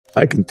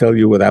I can tell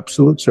you with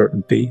absolute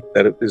certainty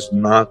that it is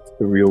not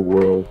the real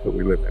world that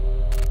we live in.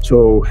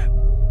 So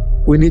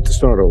we need to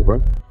start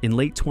over. In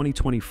late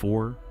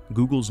 2024,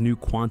 Google's new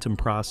quantum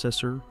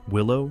processor,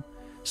 Willow,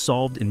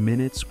 solved in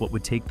minutes what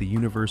would take the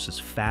universe's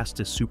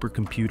fastest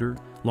supercomputer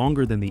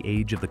longer than the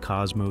age of the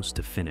cosmos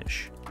to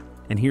finish.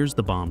 And here's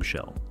the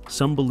bombshell.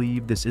 Some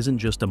believe this isn't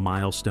just a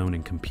milestone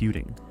in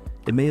computing.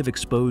 It may have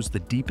exposed the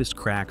deepest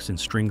cracks in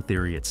string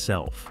theory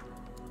itself.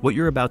 What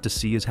you're about to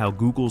see is how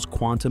Google's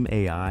quantum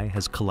AI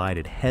has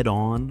collided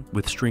head-on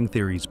with string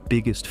theory's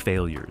biggest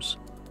failures,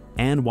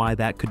 and why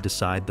that could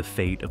decide the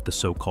fate of the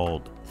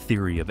so-called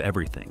theory of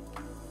everything.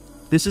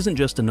 This isn't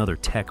just another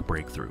tech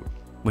breakthrough.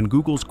 When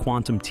Google's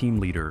quantum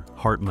team leader,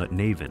 Hartmut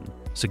Navin,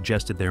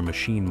 suggested their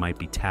machine might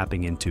be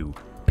tapping into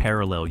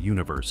parallel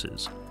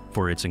universes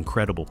for its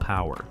incredible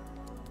power,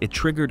 it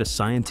triggered a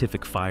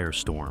scientific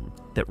firestorm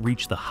that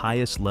reached the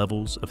highest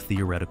levels of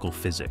theoretical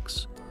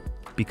physics.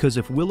 Because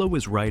if Willow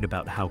is right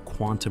about how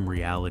quantum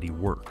reality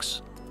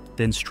works,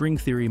 then string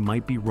theory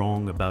might be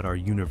wrong about our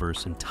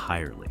universe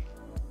entirely.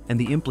 And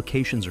the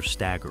implications are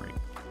staggering.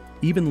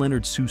 Even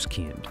Leonard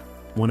Susskind,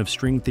 one of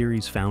string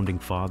theory's founding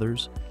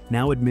fathers,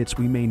 now admits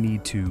we may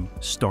need to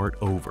start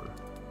over.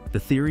 The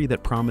theory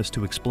that promised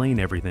to explain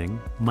everything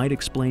might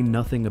explain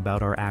nothing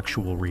about our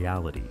actual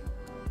reality.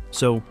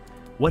 So,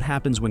 what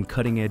happens when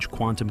cutting-edge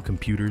quantum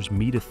computers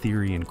meet a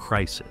theory in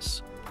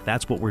crisis?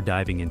 That's what we're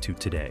diving into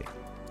today.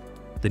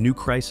 The new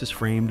crisis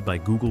framed by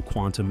Google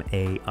Quantum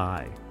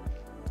AI.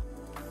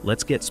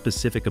 Let's get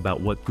specific about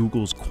what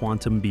Google's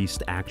quantum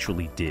beast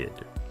actually did.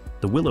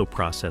 The Willow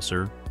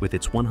processor, with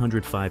its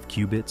 105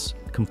 qubits,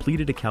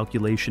 completed a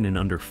calculation in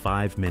under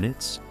 5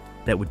 minutes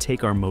that would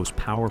take our most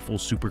powerful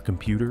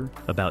supercomputer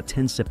about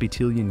 10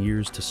 septillion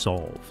years to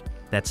solve.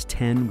 That's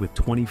 10 with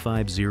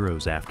 25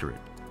 zeros after it,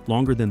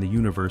 longer than the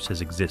universe has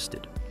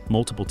existed,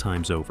 multiple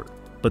times over.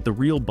 But the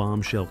real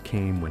bombshell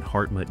came when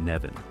Hartmut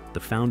Navin, the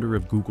founder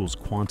of Google's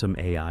quantum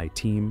AI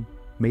team,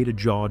 made a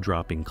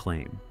jaw-dropping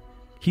claim.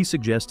 He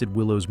suggested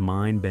Willow's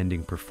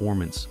mind-bending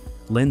performance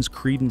lends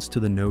credence to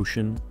the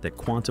notion that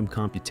quantum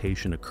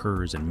computation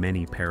occurs in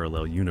many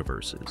parallel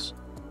universes.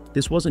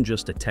 This wasn't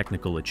just a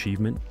technical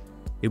achievement,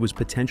 it was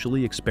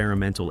potentially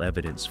experimental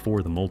evidence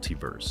for the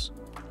multiverse.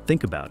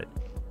 Think about it.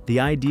 The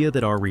idea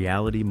that our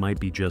reality might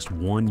be just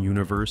one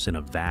universe in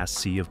a vast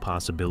sea of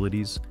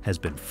possibilities has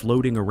been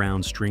floating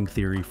around string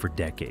theory for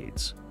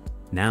decades.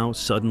 Now,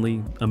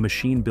 suddenly, a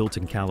machine built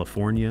in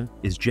California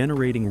is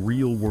generating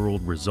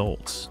real-world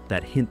results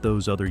that hint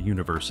those other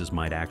universes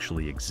might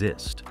actually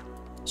exist.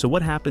 So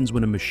what happens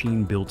when a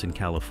machine built in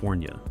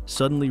California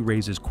suddenly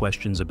raises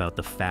questions about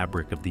the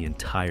fabric of the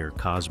entire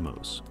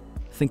cosmos?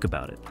 Think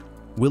about it.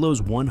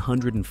 Willow's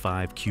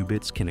 105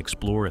 qubits can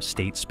explore a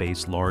state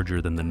space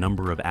larger than the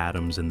number of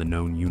atoms in the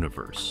known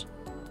universe.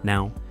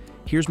 Now,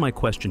 here's my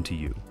question to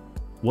you.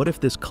 What if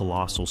this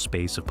colossal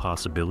space of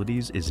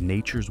possibilities is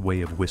nature's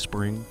way of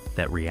whispering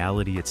that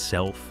reality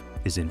itself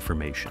is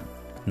information,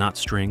 not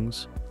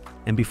strings?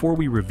 And before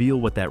we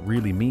reveal what that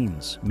really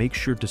means, make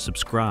sure to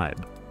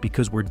subscribe,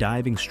 because we're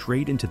diving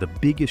straight into the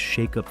biggest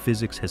shakeup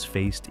physics has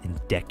faced in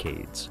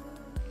decades.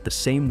 The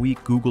same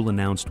week Google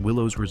announced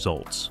Willow's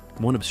results,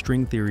 one of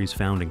string theory's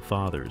founding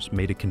fathers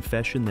made a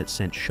confession that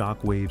sent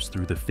shockwaves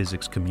through the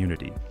physics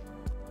community: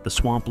 the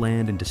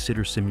swampland and de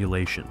Sitter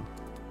simulation.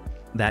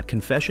 That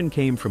confession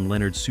came from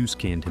Leonard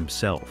Susskind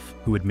himself,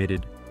 who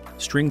admitted,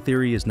 "String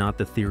theory is not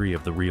the theory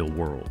of the real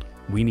world.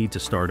 We need to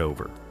start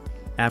over."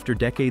 After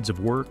decades of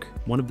work,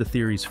 one of the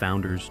theory's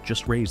founders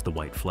just raised the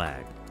white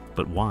flag.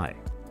 But why?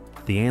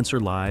 The answer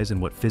lies in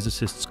what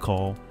physicists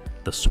call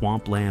the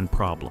swampland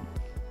problem.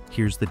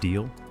 Here's the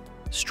deal.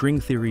 String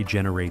theory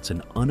generates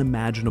an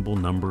unimaginable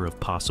number of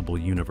possible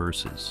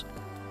universes,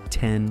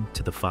 10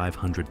 to the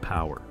 500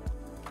 power.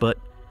 But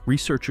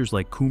researchers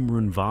like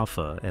Kumrun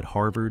Vafa at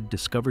Harvard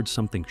discovered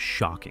something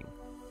shocking.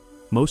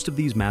 Most of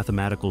these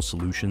mathematical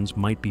solutions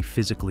might be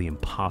physically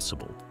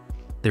impossible.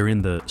 They're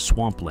in the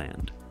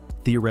swampland,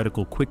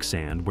 theoretical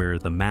quicksand where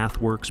the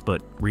math works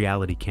but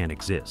reality can't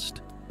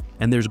exist.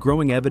 And there's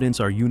growing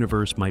evidence our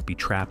universe might be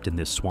trapped in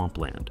this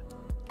swampland.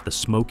 The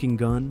smoking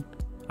gun?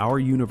 Our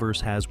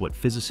universe has what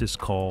physicists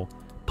call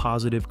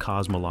positive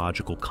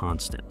cosmological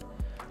constant,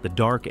 the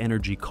dark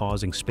energy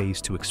causing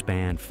space to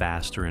expand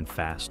faster and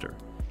faster.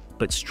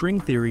 But string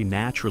theory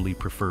naturally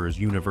prefers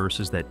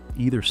universes that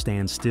either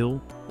stand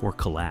still or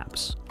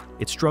collapse.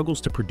 It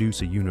struggles to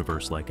produce a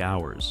universe like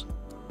ours.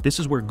 This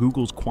is where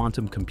Google's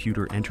quantum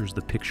computer enters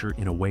the picture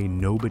in a way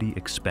nobody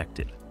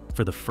expected.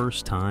 For the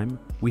first time,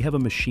 we have a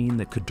machine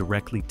that could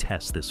directly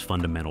test this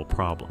fundamental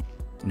problem.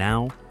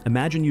 Now,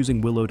 imagine using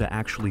Willow to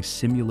actually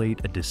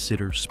simulate a de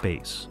Sitter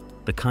space,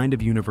 the kind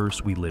of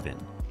universe we live in.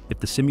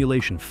 If the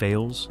simulation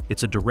fails,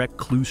 it's a direct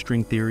clue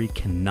string theory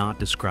cannot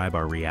describe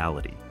our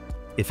reality.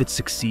 If it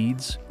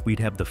succeeds, we'd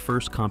have the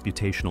first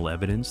computational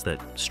evidence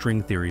that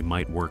string theory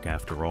might work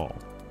after all.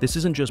 This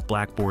isn't just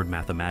blackboard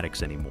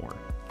mathematics anymore.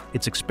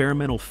 It's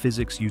experimental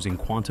physics using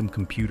quantum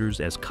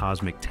computers as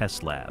cosmic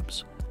test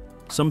labs.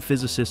 Some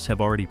physicists have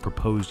already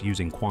proposed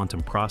using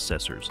quantum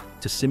processors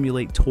to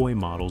simulate toy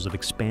models of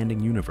expanding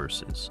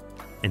universes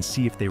and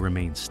see if they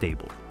remain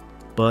stable.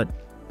 But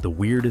the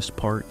weirdest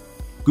part,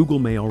 Google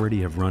may already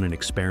have run an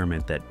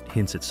experiment that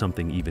hints at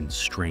something even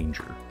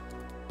stranger: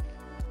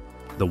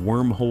 the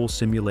wormhole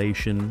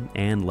simulation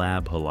and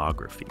lab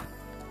holography.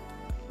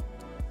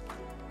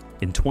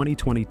 In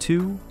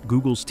 2022,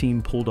 Google's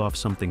team pulled off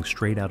something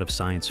straight out of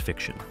science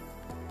fiction.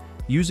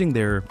 Using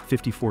their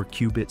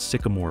 54-qubit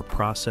Sycamore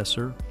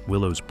processor,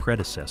 Willow's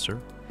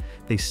predecessor,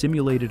 they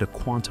simulated a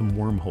quantum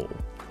wormhole,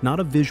 not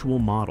a visual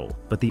model,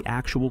 but the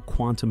actual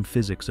quantum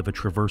physics of a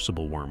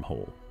traversable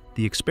wormhole.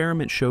 The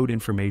experiment showed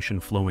information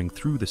flowing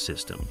through the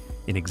system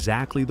in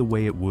exactly the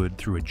way it would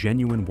through a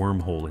genuine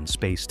wormhole in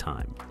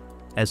space-time.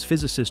 As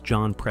physicist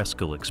John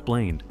Preskill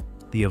explained,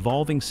 the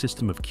evolving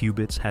system of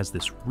qubits has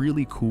this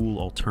really cool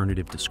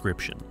alternative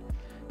description.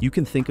 You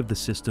can think of the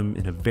system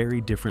in a very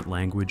different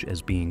language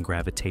as being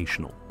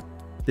gravitational.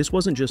 This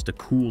wasn't just a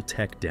cool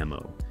tech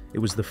demo. It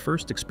was the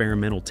first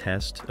experimental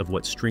test of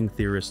what string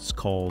theorists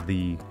call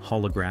the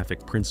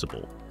holographic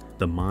principle,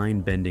 the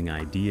mind-bending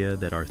idea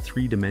that our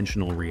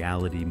three-dimensional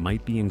reality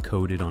might be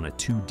encoded on a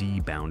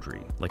 2D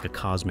boundary, like a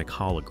cosmic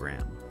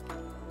hologram.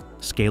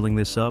 Scaling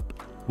this up,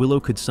 Willow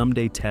could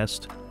someday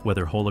test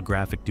whether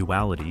holographic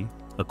duality,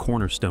 a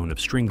cornerstone of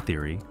string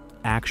theory,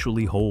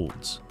 actually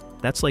holds.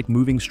 That's like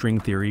moving string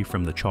theory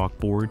from the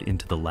chalkboard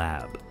into the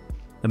lab.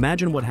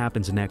 Imagine what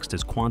happens next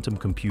as quantum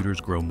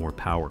computers grow more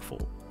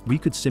powerful. We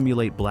could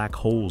simulate black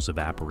holes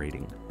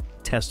evaporating,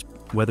 test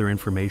whether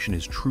information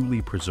is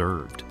truly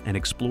preserved, and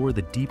explore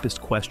the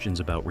deepest questions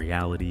about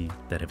reality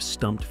that have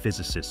stumped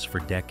physicists for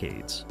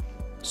decades.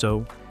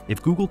 So,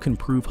 if Google can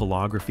prove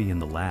holography in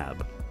the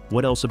lab,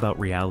 what else about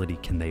reality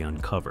can they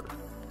uncover?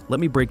 Let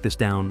me break this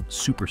down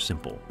super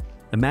simple.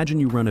 Imagine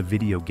you run a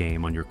video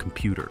game on your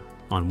computer.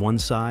 On one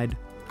side,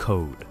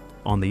 code.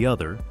 On the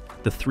other,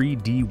 the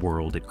 3D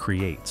world it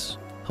creates.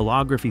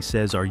 Holography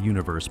says our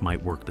universe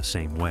might work the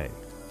same way.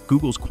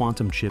 Google's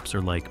quantum chips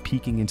are like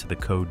peeking into the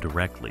code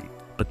directly,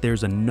 but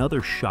there's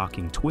another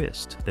shocking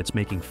twist that's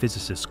making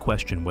physicists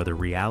question whether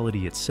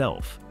reality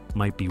itself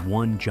might be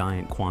one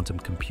giant quantum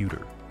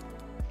computer.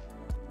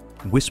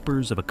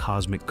 Whispers of a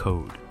cosmic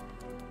code.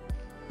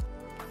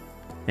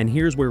 And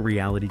here's where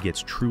reality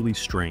gets truly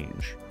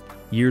strange.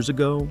 Years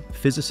ago,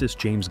 physicist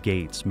James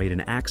Gates made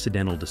an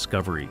accidental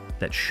discovery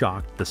that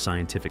shocked the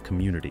scientific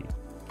community.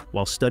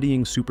 While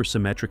studying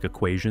supersymmetric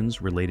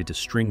equations related to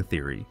string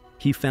theory,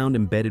 he found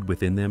embedded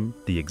within them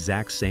the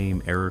exact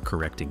same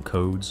error-correcting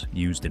codes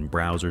used in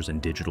browsers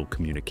and digital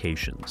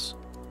communications.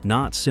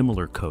 Not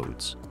similar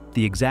codes,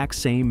 the exact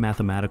same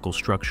mathematical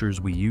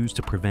structures we use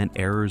to prevent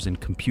errors in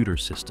computer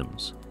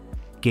systems.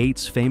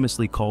 Gates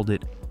famously called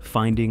it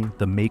finding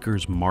the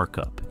maker's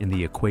markup in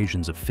the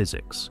equations of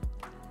physics.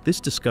 This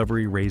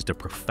discovery raised a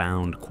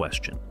profound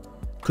question.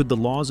 Could the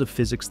laws of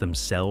physics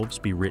themselves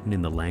be written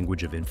in the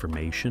language of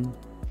information?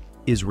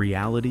 Is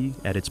reality,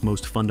 at its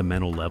most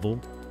fundamental level,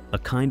 a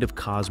kind of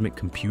cosmic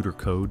computer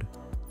code?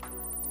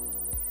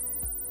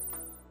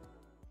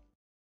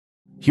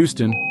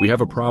 Houston, we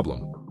have a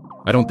problem.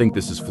 I don't think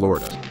this is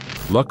Florida.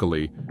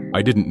 Luckily,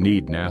 I didn't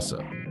need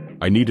NASA.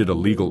 I needed a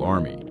legal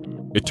army.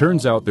 It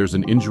turns out there's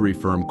an injury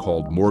firm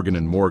called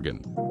Morgan &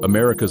 Morgan,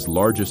 America's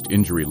largest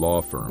injury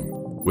law firm,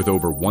 with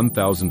over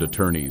 1,000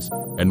 attorneys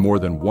and more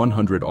than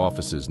 100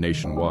 offices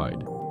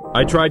nationwide.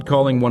 I tried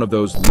calling one of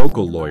those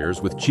local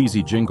lawyers with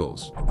cheesy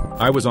jingles.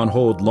 I was on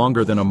hold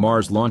longer than a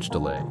Mars launch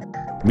delay.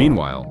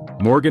 Meanwhile,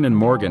 Morgan &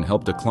 Morgan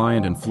helped a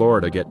client in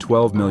Florida get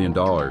 $12 million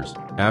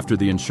after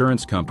the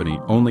insurance company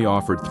only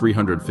offered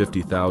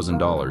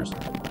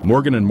 $350,000.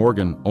 Morgan &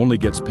 Morgan only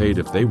gets paid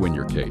if they win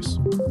your case.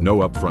 No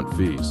upfront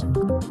fees.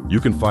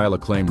 You can file a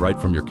claim right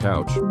from your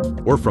couch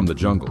or from the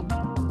jungle.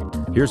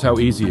 Here's how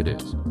easy it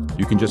is.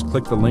 You can just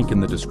click the link in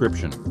the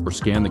description or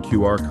scan the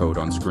QR code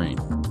on screen.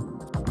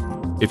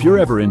 If you're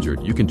ever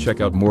injured, you can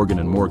check out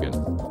Morgan &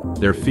 Morgan.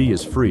 Their fee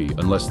is free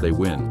unless they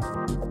win.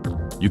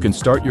 You can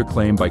start your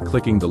claim by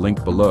clicking the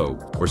link below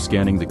or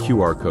scanning the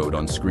QR code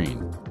on screen.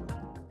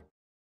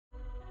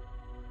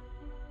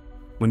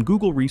 When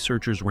Google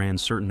researchers ran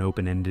certain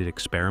open-ended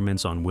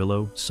experiments on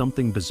Willow,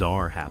 something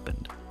bizarre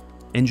happened.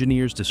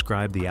 Engineers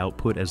described the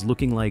output as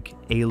looking like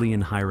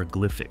alien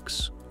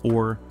hieroglyphics,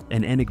 or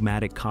an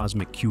enigmatic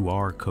cosmic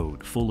QR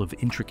code full of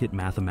intricate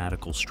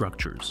mathematical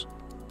structures.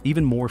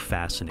 Even more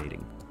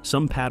fascinating,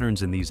 some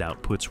patterns in these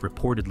outputs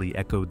reportedly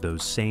echoed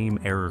those same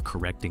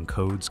error-correcting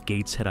codes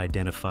Gates had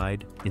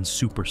identified in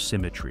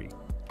supersymmetry.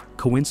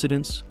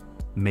 Coincidence?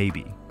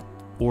 Maybe.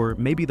 Or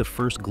maybe the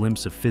first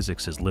glimpse of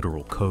physics as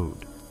literal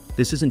code.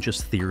 This isn't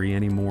just theory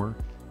anymore.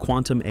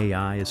 Quantum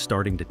AI is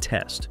starting to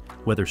test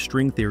whether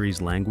string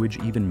theory's language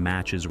even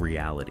matches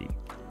reality.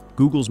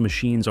 Google's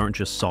machines aren't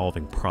just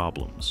solving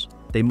problems.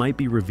 They might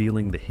be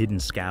revealing the hidden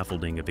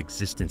scaffolding of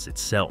existence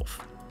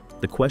itself.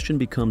 The question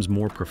becomes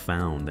more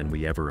profound than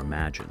we ever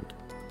imagined.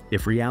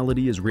 If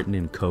reality is written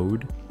in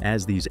code,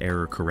 as these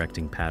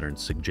error-correcting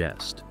patterns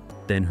suggest,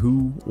 then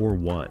who or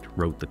what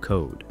wrote the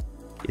code?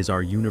 Is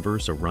our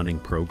universe a running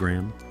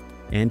program?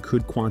 And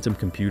could quantum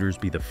computers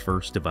be the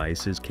first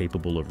devices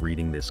capable of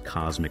reading this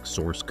cosmic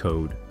source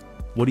code?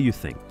 What do you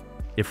think?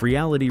 If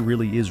reality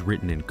really is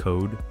written in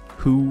code,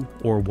 who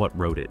or what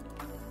wrote it?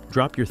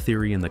 Drop your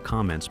theory in the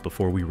comments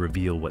before we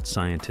reveal what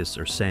scientists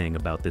are saying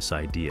about this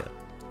idea.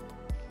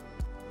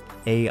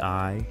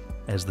 AI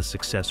as the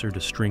successor to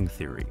string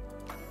theory.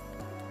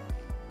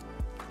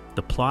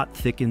 The plot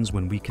thickens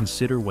when we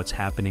consider what's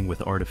happening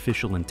with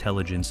artificial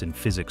intelligence in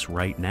physics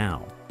right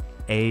now.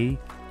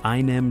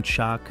 Einem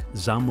chak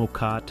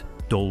zamokat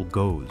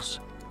dolgos,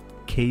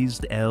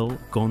 Kazed el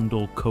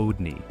gondol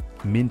kodni,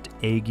 mint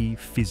egi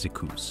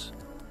physicus.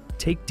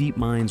 Take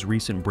DeepMind's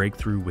recent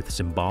breakthrough with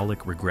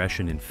symbolic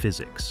regression in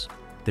physics.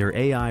 Their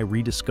AI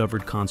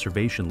rediscovered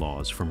conservation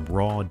laws from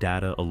raw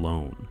data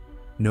alone.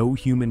 No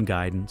human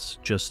guidance,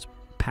 just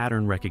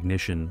pattern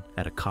recognition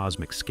at a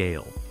cosmic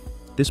scale.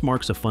 This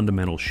marks a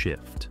fundamental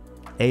shift.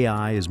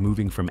 AI is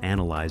moving from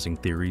analyzing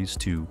theories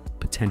to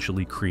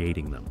potentially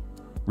creating them.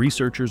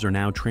 Researchers are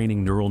now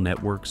training neural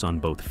networks on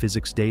both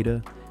physics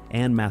data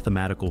and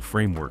mathematical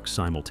frameworks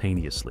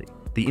simultaneously.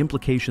 The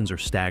implications are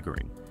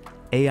staggering.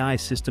 AI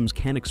systems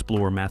can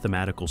explore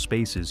mathematical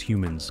spaces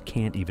humans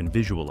can't even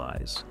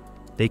visualize.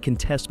 They can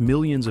test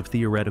millions of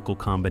theoretical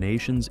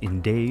combinations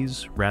in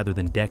days rather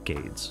than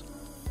decades.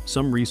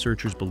 Some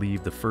researchers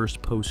believe the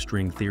first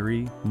post-string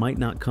theory might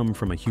not come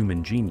from a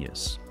human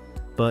genius,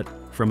 but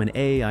from an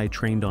AI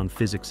trained on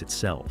physics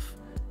itself,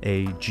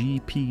 a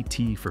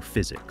GPT for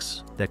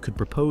physics that could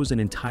propose an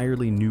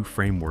entirely new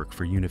framework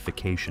for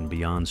unification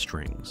beyond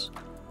strings.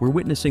 We're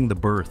witnessing the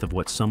birth of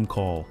what some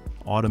call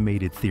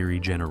automated theory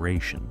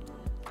generation,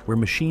 where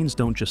machines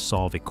don't just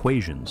solve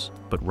equations,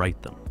 but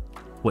write them.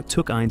 What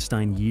took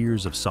Einstein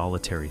years of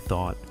solitary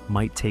thought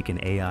might take an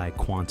AI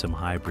quantum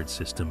hybrid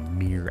system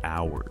mere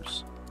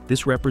hours.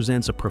 This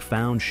represents a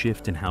profound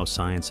shift in how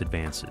science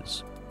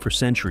advances. For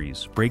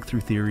centuries,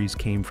 breakthrough theories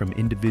came from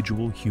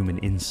individual human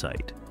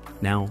insight.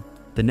 Now,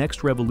 the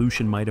next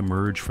revolution might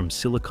emerge from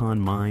silicon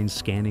minds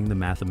scanning the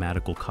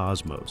mathematical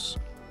cosmos.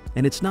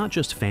 And it's not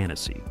just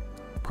fantasy.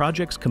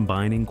 Projects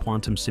combining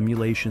quantum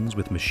simulations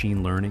with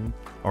machine learning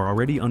are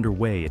already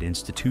underway at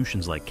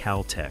institutions like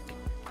Caltech,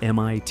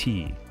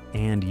 MIT,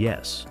 and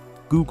yes,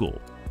 Google.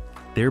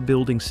 They're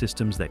building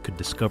systems that could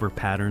discover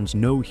patterns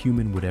no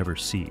human would ever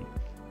see.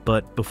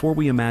 But before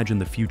we imagine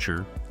the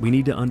future, we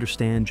need to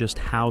understand just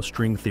how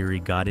string theory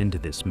got into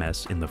this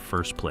mess in the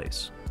first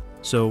place.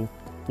 So,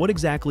 what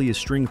exactly is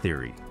string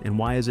theory, and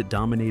why has it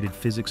dominated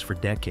physics for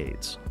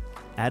decades?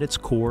 At its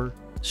core,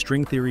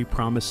 string theory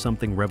promised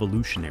something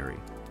revolutionary: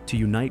 to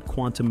unite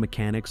quantum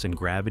mechanics and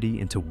gravity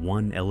into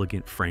one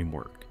elegant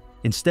framework.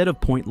 Instead of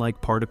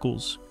point-like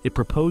particles, it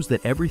proposed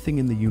that everything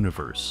in the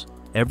universe,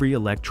 every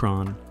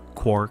electron,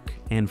 quark,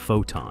 and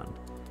photon,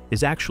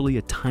 is actually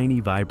a tiny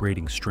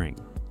vibrating string.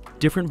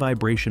 Different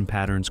vibration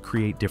patterns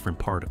create different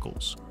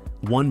particles.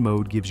 One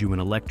mode gives you an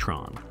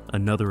electron,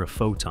 another a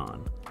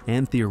photon,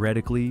 and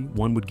theoretically,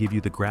 one would give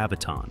you the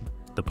graviton,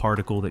 the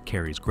particle that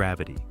carries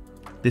gravity.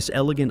 This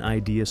elegant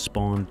idea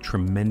spawned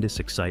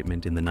tremendous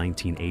excitement in the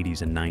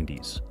 1980s and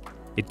 90s.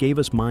 It gave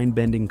us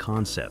mind-bending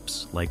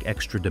concepts like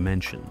extra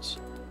dimensions,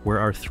 where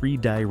our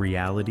 3D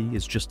reality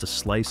is just a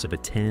slice of a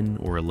 10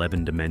 or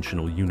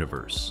 11-dimensional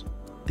universe.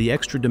 The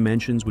extra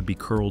dimensions would be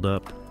curled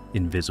up,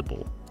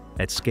 invisible,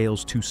 at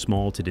scales too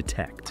small to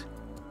detect.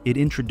 It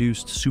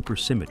introduced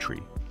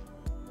supersymmetry,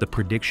 the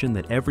prediction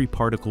that every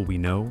particle we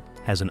know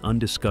has an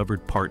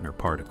undiscovered partner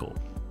particle.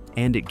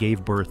 And it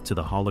gave birth to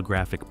the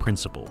holographic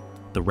principle,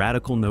 the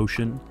radical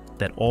notion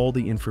that all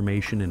the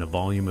information in a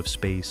volume of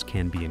space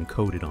can be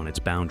encoded on its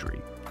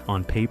boundary.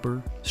 On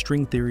paper,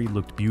 string theory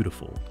looked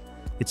beautiful.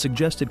 It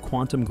suggested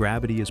quantum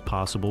gravity is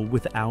possible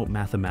without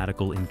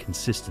mathematical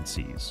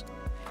inconsistencies.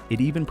 It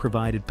even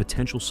provided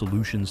potential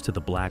solutions to the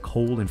black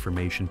hole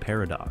information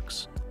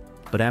paradox.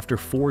 But after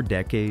 4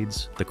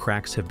 decades, the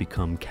cracks have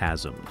become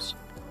chasms.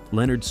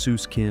 Leonard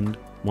Susskind,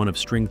 one of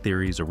string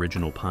theory's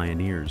original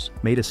pioneers,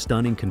 made a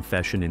stunning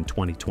confession in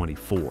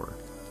 2024.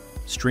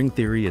 String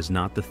theory is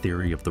not the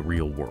theory of the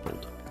real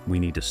world. We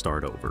need to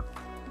start over.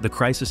 The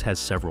crisis has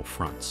several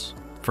fronts.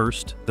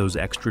 First, those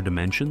extra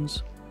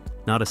dimensions.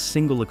 Not a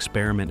single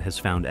experiment has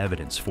found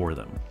evidence for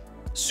them.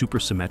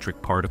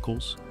 Supersymmetric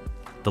particles.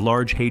 The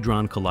Large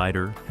Hadron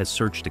Collider has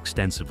searched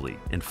extensively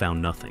and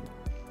found nothing.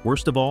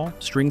 Worst of all,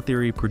 string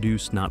theory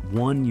produced not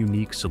one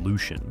unique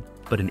solution,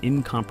 but an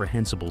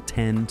incomprehensible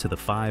 10 to the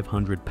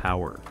 500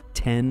 power,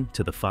 10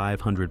 to the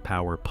 500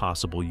 power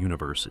possible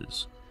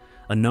universes.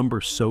 A number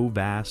so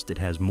vast it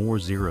has more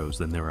zeros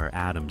than there are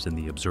atoms in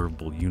the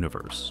observable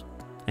universe.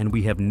 And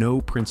we have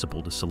no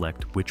principle to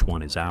select which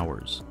one is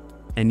ours.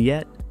 And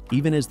yet,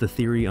 even as the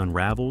theory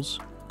unravels,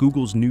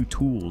 Google's new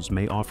tools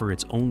may offer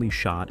its only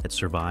shot at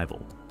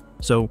survival.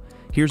 So,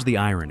 here's the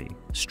irony.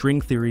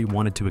 String theory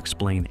wanted to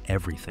explain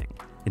everything.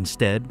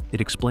 Instead, it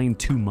explained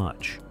too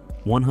much.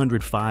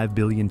 105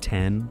 billion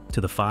 10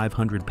 to the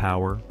 500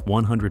 power,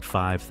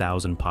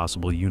 105,000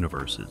 possible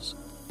universes.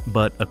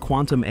 But a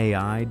quantum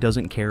AI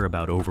doesn't care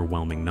about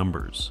overwhelming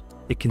numbers.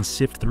 It can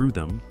sift through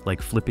them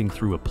like flipping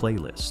through a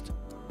playlist.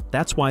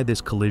 That's why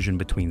this collision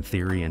between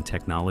theory and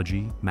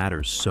technology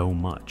matters so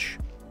much.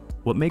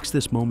 What makes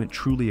this moment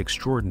truly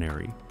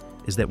extraordinary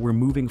is that we're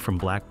moving from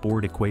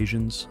blackboard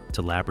equations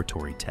to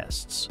laboratory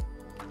tests.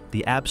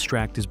 The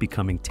abstract is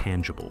becoming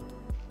tangible.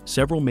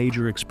 Several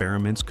major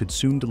experiments could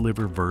soon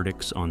deliver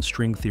verdicts on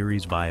string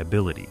theory's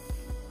viability.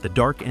 The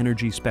Dark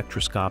Energy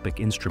Spectroscopic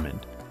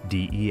Instrument,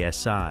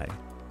 DESI,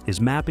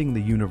 is mapping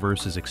the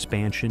universe's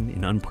expansion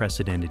in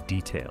unprecedented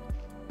detail.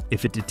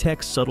 If it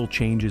detects subtle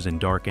changes in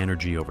dark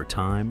energy over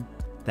time,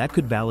 that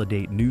could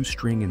validate new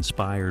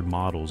string-inspired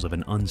models of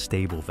an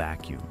unstable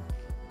vacuum.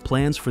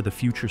 Plans for the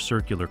Future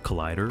Circular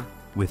Collider,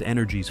 with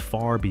energies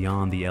far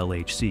beyond the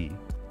LHC,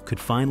 could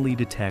finally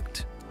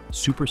detect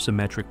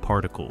supersymmetric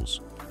particles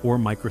or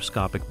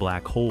microscopic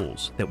black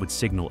holes that would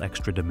signal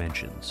extra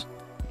dimensions.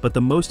 But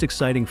the most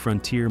exciting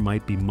frontier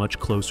might be much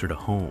closer to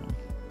home.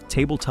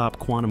 Tabletop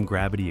quantum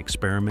gravity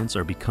experiments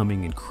are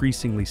becoming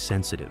increasingly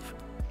sensitive.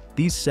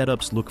 These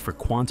setups look for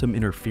quantum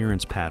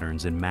interference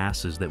patterns in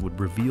masses that would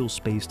reveal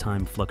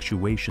space-time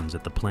fluctuations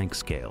at the Planck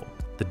scale,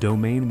 the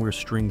domain where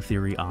string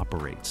theory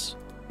operates.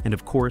 And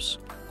of course,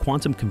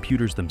 quantum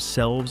computers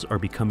themselves are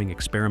becoming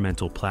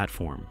experimental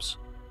platforms.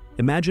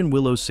 Imagine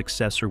Willow's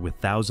successor with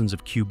thousands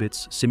of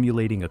qubits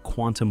simulating a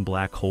quantum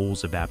black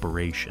hole's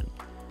evaporation,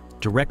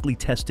 directly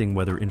testing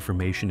whether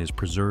information is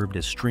preserved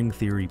as string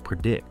theory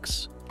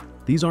predicts.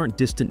 These aren't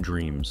distant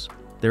dreams,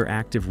 they're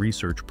active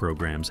research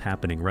programs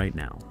happening right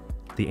now.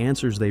 The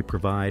answers they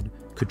provide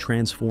could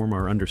transform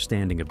our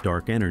understanding of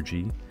dark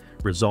energy,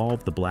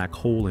 resolve the black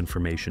hole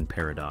information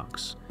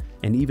paradox,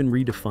 and even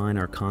redefine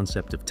our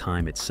concept of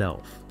time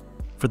itself.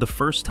 For the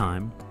first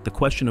time, the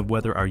question of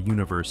whether our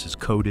universe is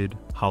coded,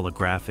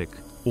 holographic,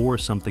 or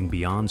something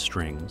beyond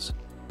strings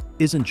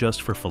isn't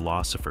just for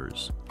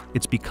philosophers.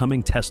 It's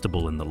becoming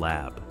testable in the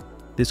lab.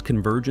 This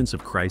convergence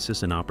of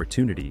crisis and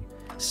opportunity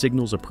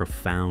signals a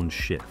profound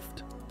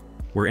shift.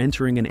 We're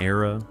entering an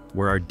era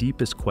where our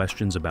deepest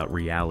questions about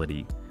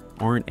reality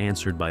aren't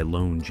answered by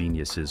lone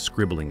geniuses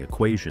scribbling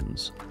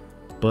equations,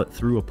 but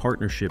through a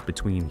partnership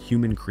between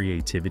human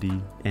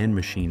creativity and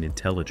machine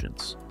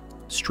intelligence.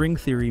 String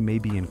theory may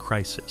be in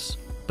crisis,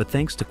 but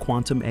thanks to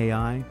quantum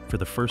AI, for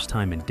the first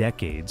time in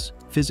decades,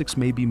 physics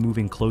may be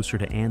moving closer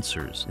to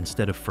answers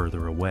instead of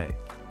further away.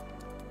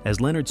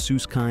 As Leonard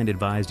Susskind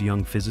advised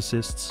young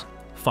physicists,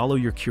 follow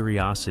your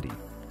curiosity.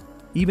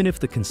 Even if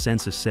the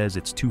consensus says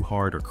it's too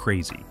hard or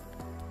crazy,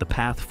 the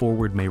path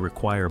forward may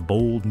require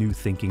bold new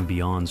thinking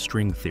beyond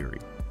string theory,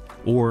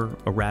 or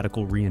a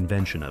radical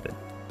reinvention of it.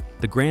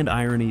 The grand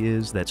irony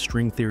is that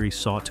string theory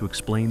sought to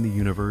explain the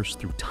universe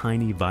through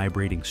tiny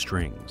vibrating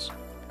strings.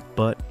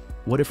 But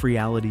what if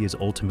reality is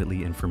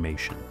ultimately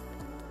information?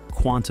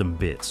 Quantum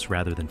bits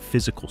rather than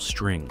physical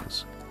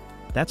strings.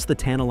 That's the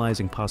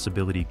tantalizing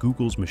possibility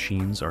Google's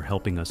machines are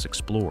helping us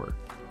explore.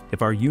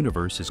 If our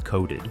universe is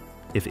coded,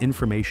 if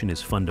information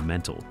is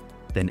fundamental,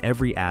 then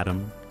every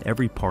atom,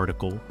 every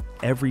particle,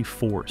 every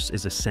force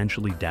is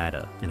essentially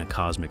data in a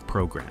cosmic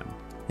program.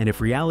 And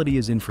if reality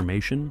is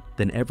information,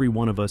 then every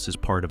one of us is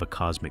part of a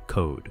cosmic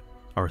code.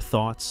 Our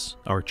thoughts,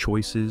 our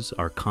choices,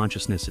 our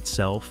consciousness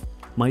itself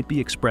might be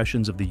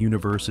expressions of the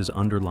universe's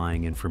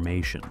underlying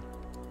information.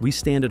 We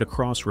stand at a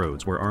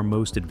crossroads where our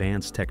most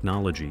advanced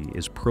technology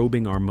is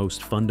probing our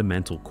most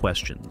fundamental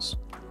questions.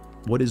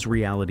 What is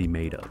reality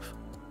made of?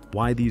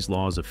 Why these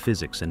laws of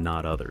physics and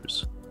not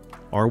others?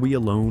 Are we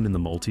alone in the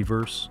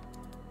multiverse?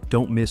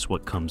 Don't miss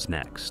what comes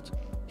next.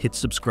 Hit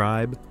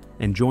subscribe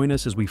and join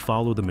us as we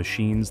follow the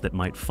machines that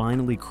might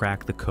finally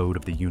crack the code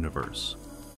of the universe.